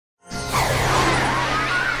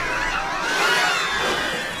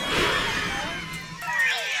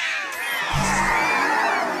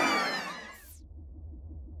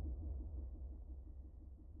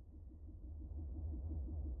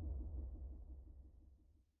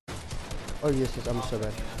Oh yes, yes, I'm so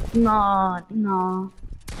bad.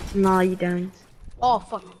 No, you don't. Oh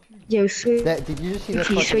fuck. Yo, sweet. Did you just see that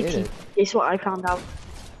fucking Sweetie, edit? guess what I found out?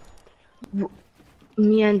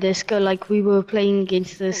 Me and this girl, like, we were playing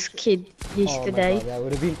against this kid yesterday. Oh my god, that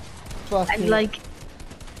would have been fucking...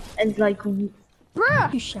 And like,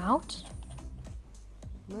 Bruh! You shout.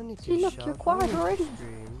 No need to See, look, shout, you're quiet no need to already.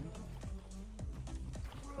 scream.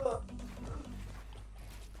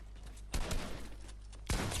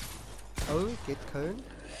 Oh, get cone.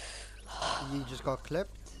 You just got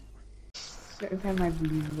clipped.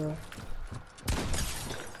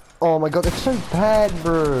 Oh my god, it's so bad,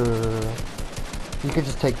 bro. You could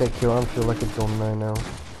just take that kill. I don't feel like a domino now.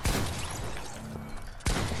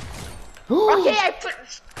 Okay, I put...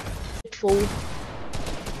 vol.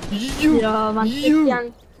 You! Ja, want You!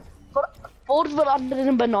 Christian word verander in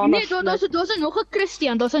 'n banaan. Nee, daar's nog 'n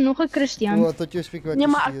Christian, daar's nog 'n Christian. Oh, I thought you speak about Nee,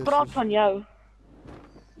 maar ek praat van jou.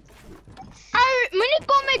 Ou, moenie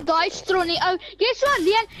kom met daai stron nie, ou. Jy's so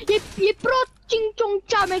alleen. Jy praat ching chong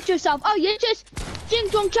cha met jouself. Ou, jy sê ching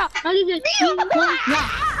chong cha. Nou dis ching chong cha.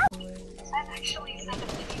 I'm actually 17.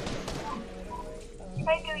 If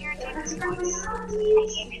I go your team is fine. I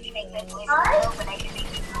can't really make that voice low, but I can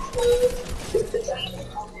make it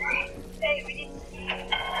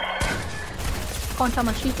Can't tell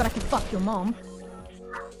my sheep, but I can fuck your mom.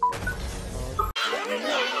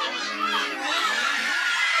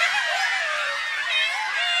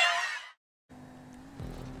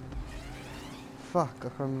 Fuck, I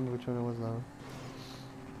can't remember which one it was now.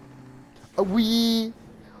 Wee!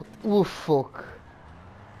 Oh fuck.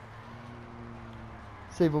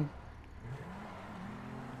 Save him.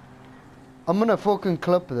 I'm gonna fucking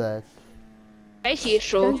clip that. Hy's hier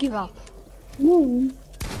so. Don't give up.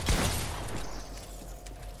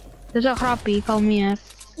 Dis 'n grappie, kalmeer.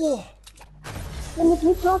 Oh.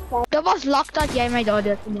 Dit was lak dat jy my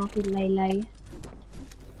daardeur gemaak het, Lei.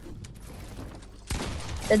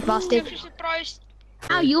 Dit was dit.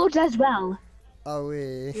 Oh, yours as well. Oh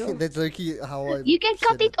wait, that's okay how I... You can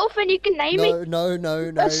cut it off and you can name it. No.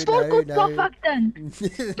 A sporkelpap ek dan.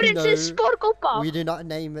 Princess sporkelpap. We do not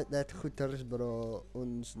name it that goeters, bro.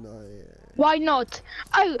 Ons nee. Why not?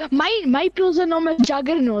 Oh, my pills are naam is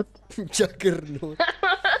Juggernaut. Juggernaut.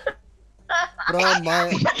 Bro,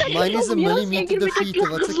 mine is a millimeter defeater.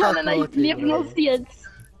 What's a cut out? Leef nog steeds.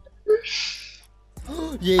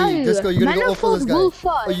 Yeah, let's go. You're gonna go off for this guy. Wolf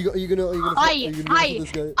fight. Oh, you're gonna go for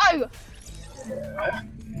this guy. Oh.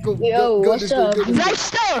 Go, what's up? Blijf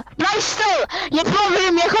stil! Je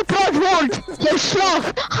probeert me gepraat word! Jou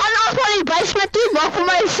slaaf! Gaan af van die buis met toe, maak vir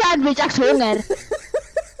my 'n sandwich, ek's honger!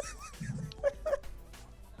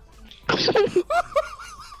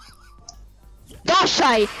 Daar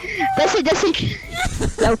sy! Dis ek!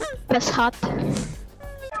 Jou pisgat!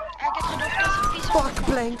 Ek het gedoog dis 'n vies Fuck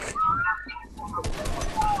blank.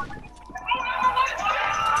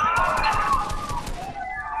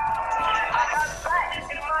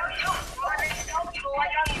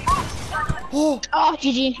 Oh! Oh,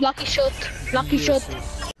 GG, lucky shot.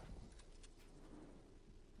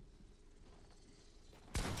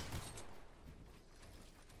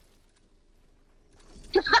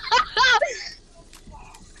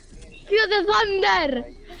 Feel the thunder!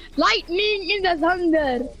 Lightning in the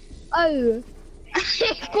thunder! Oh!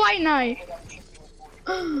 Kwai nai!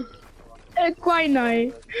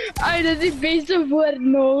 Oh, dat is het beste woord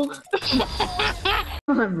nog!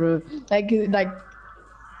 Bro, like.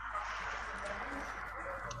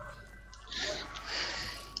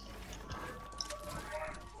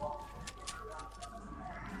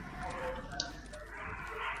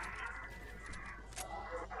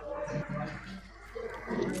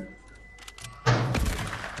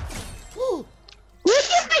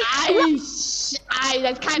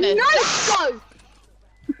 That's kind of nice go.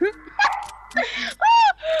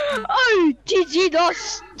 Oh, GG,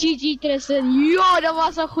 das GG Tristan. Ja, dat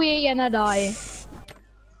was een goeie ene daai.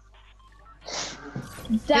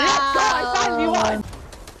 Down.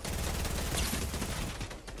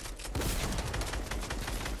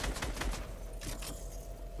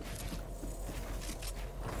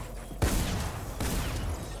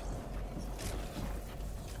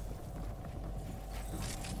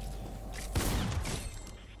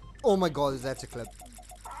 Oh my god, is that a clip?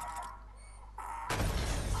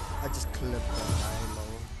 I just clipped that.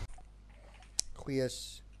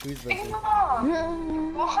 Goeies. Who's busy?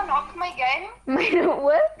 Wat gaan ook my game? Made it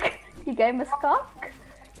work? Die game is kak.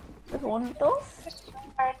 Dis ontos.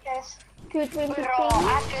 Waar het is? 220 Bro, ping.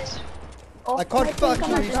 ek is... I can't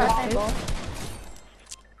fucking reset.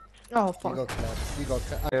 Oh You fuck. got clapped. You got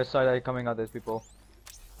clapped. Their side eye coming out, there's people.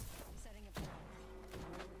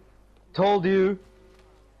 Told you!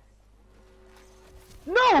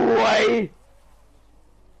 No way!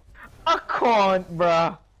 I can't,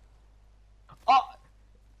 bruh. Oh,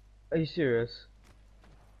 are you serious?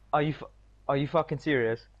 Are you fucking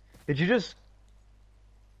serious? Did you just?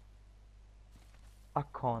 I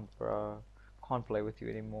can't, bruh. Can't play with you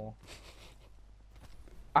anymore.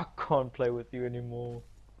 I can't play with you anymore.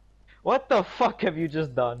 What the fuck have you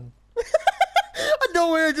just done? I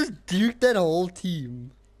know where I just duked that whole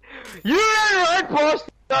team. You ran right past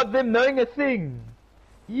without them knowing a thing.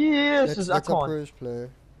 Yes, That's I our can't. pros player.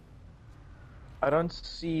 I don't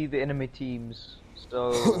see the enemy teams,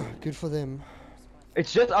 so Good for them.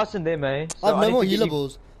 it's just us and them, eh? So I have no need more to get you-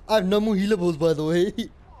 healables. I have no more healables, by the way.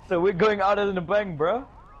 So we're going out in a bang, bro.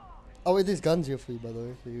 Oh wait, there's guns here for you, by the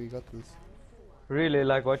way. So you got this. Really?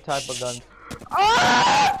 Like what type of gun?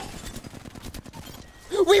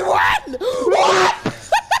 We won! What?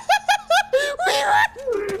 We won!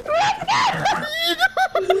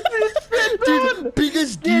 Dude,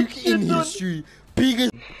 biggest duke in history.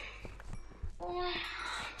 Biggest.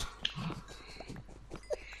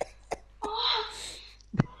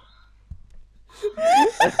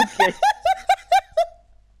 Okay.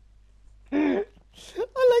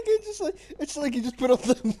 I like it. Just like it's like you just put off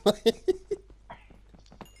the mic.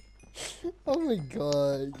 Oh my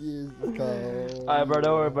god, yes, Kyle. Alright, bro,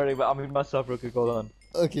 don't worry about it, but I'm muting myself real quick. Hold on.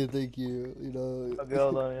 Okay, thank you. You know. Okay,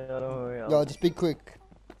 hold on. Yeah, don't worry. Yeah, just be quick.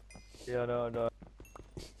 Yeah, no.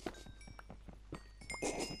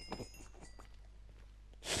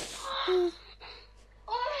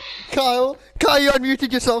 Kyle, you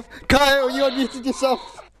unmuted yourself. Kyle, you unmuted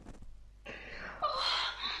yourself.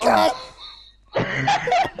 God.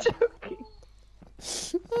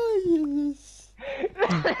 Oh, yes.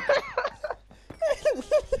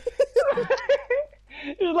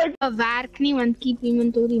 You're like, Werk nie want keep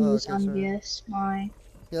inventory Oh, moes okay, aan sorry. wees, maar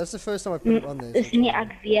Yeah, that's the first time I put it on there. Is nie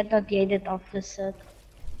ek weet dat jy dit afgesit.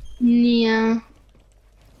 nee.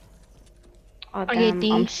 Oh Okay, damn, I'm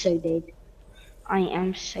thanks. so dead. I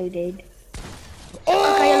am so dead.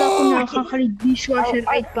 Kan jy laat kom nou gaan die dishwasher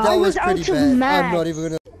uitpak? That was was pretty out of bad. I'm max. not even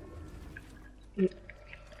gonna.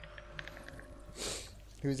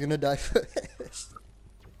 Who's gonna die first?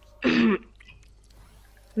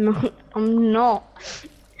 No, I'm not.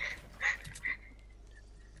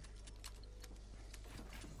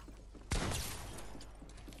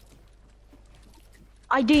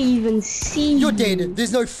 I didn't even see You're you. dead.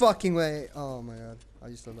 There's no fucking way. Oh my god. Are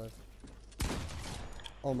you still alive?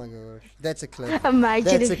 Oh my gosh. That's a clip. Imagine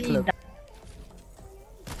That's a if you clip. died.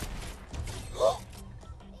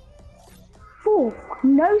 Oh,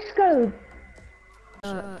 no scope.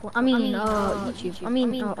 YouTube.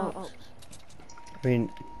 I mean,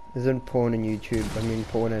 isn't porn and YouTube? I mean,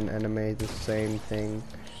 porn and anime the same thing?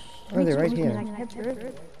 Oh, they're right here.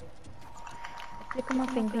 Look at my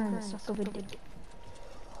finger and suck of a dick.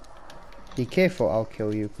 Be careful, I'll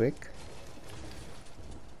kill you quick.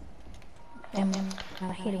 Damn,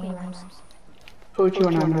 I hate it when I'm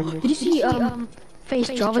Did you see Face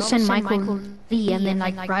Jarvis and Michael Lee and then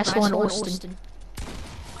like Russell and Austin?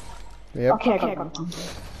 Yep. Okay.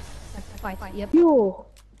 Jo.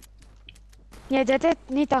 Nee, dit het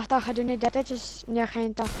nie 80 gedoen nie, dit het dus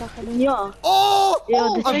 89 gedoen. Ja. Oh! Yeah,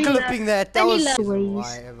 I'm the clipping that. That was ways.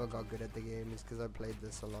 why I ever got good at the game is because I played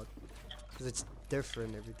this a lot. Because it's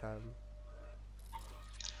different every time.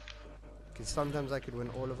 Because sometimes I could win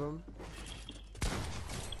all of them.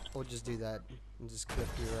 Or just do that and just clip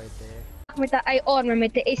you right there. Met 'n AR maar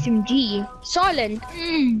met 'n SMG. Silent.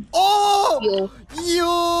 Oh! Yo.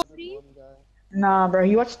 Yo! Nah, bro,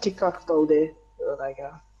 he watched TikTok though there.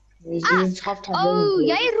 He's halftime. Oh,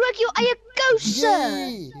 jy rook jou eie kouse.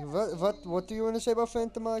 Yay! What do you want to say about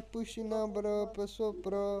Phantom Mike pushing now, bro? Pas op,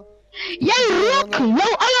 bro. Jy rook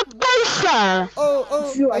jou eie kouse.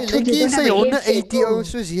 Oh, Phew, I hey, told you Lekkie don't sê have a 180 headset. ou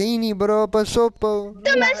soos jy nie, bro. Pas op, ou.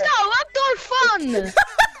 Ten minste hou ek daarvan.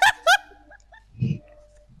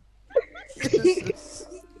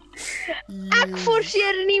 Ek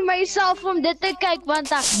forceer nie myself om dit te kyk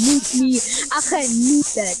want ek moet nie. Ek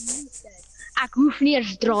geniet dit. Ek hoef nie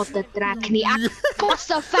eens draad te trek nie. Ek pas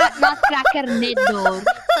 'n vet nat cracker net daar.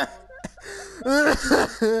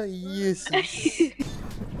 Yes.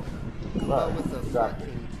 Wow, with the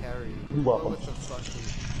fucking carry. You're welcome. With the fucking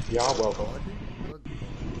Y'all welcome. God.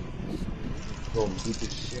 Go beat the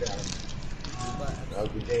shit out of me. That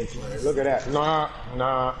was the game plan. Look at that.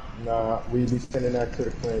 Nah. We be sending that to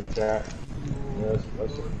the clinic, chat.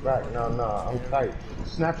 That's a fact. Nah. I'm tight.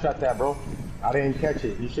 Snapshot that, bro. I didn't catch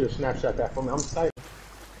it. You should have snapshot that for me. I'm tight.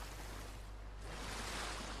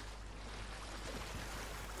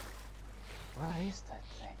 what is that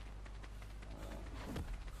thing?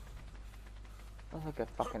 Looks like a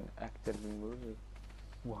fucking acted movie.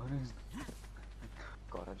 What is...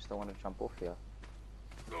 God, I just don't want to jump off here.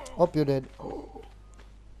 Oh, you're dead.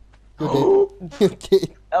 You're dead. You're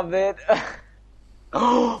dead. I'm dead.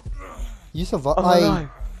 You survived. Oh, no.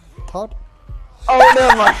 Todd? Oh,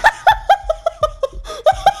 never mind.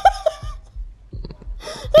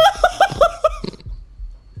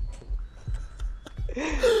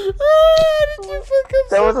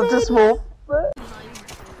 That wasn't too small.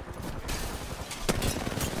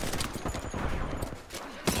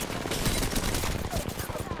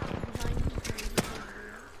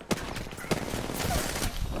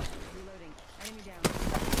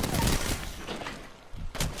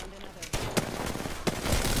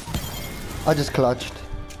 I just clutched.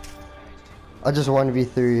 I just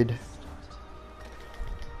 1v3'd.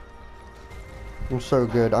 I'm so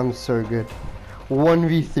good. I'm so good.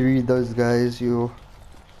 1v3 those guys, you.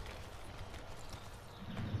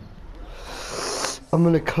 I'm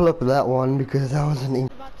gonna clip that one because that was an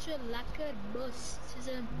Wat so lekker bus. Soos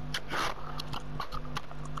 'n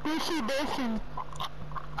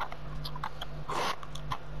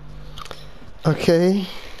Okay.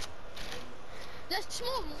 Dis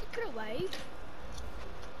small microwave.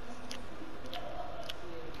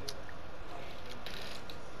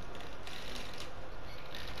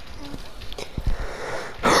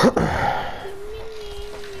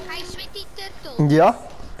 Hy sweetie turtle. Yeah?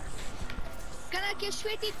 Kan ek jou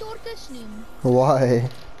sweetie tortoise noem? Why?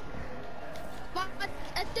 Want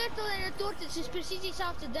 'n turtle en 'n tortoise is presies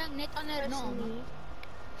dieselfde ding, net ander naam.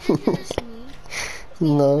 Dis nie.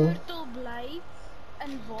 No. Turtle bly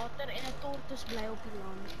in water en 'n tortoise bly op die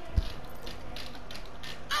land.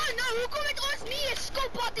 Ah, nou hoekom het ons nie 'n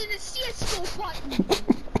skilpad en 'n seeskilpad nie?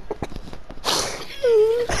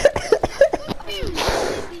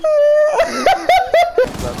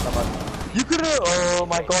 You could've. Oh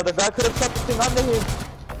my god, the guy could've shot the thing under him.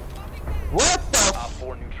 What the? Op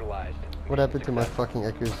 4 neutralized. What happened to my fucking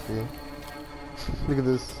accuracy? Look at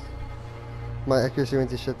this. My accuracy went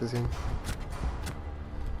to shit this game.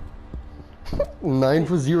 9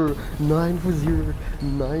 for 0. 9 for 0.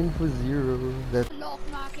 9 for 0. That. Laag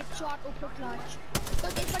maak het swart opgeklats.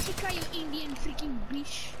 Dat is wat jy kry jou Indian freaking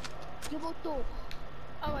bish. Jy wil toch.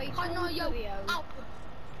 Oh, hy gaan na jou af.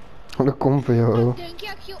 Dat komt voor jou. Wat denk jy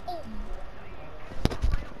ek jou om?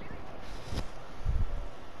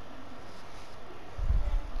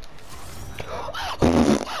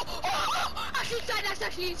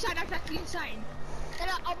 As jy sê dat ek clean sign.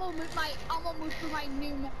 Julle almal moet vir my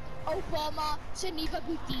noem Obama se nuwe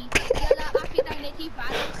boetie. Julle ek het nou net die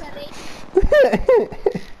wêreld gered.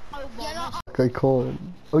 Obama. I can't.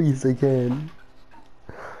 Oh yes I can.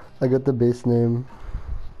 I got the base name.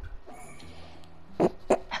 What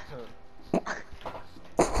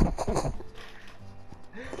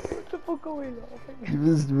the fuck are we laughing? You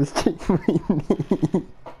was taking my name.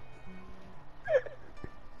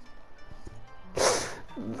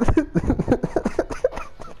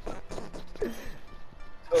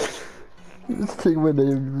 Just take my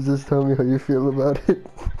name, just tell me how you feel about it.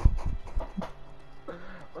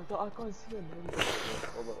 I can't see your name.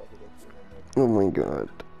 Oh my god.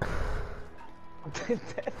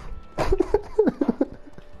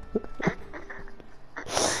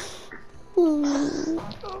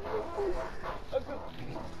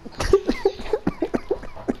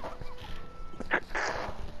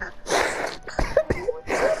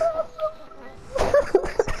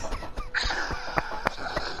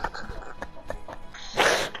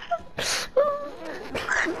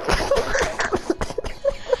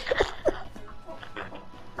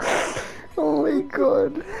 Oh my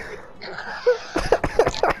god.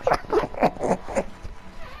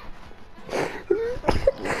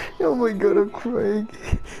 Oh my god, I'm crying.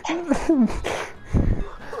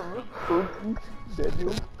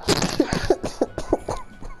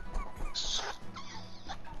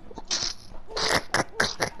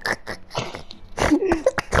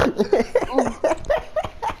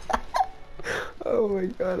 Oh my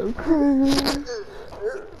god, I'm crying.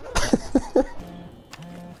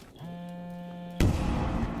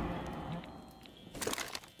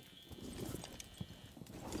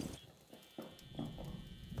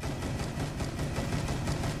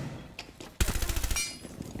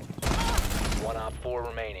 One op 4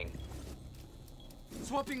 remaining.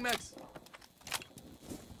 Swapping max.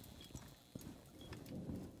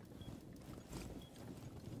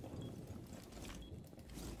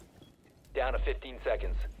 Down to 15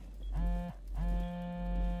 seconds.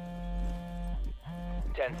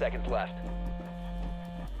 10 seconds left.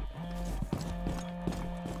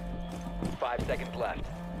 5 seconds left.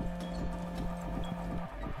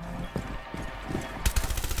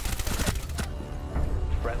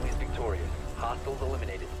 Friendly is victorious. Hostile Hostiles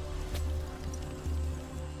eliminated.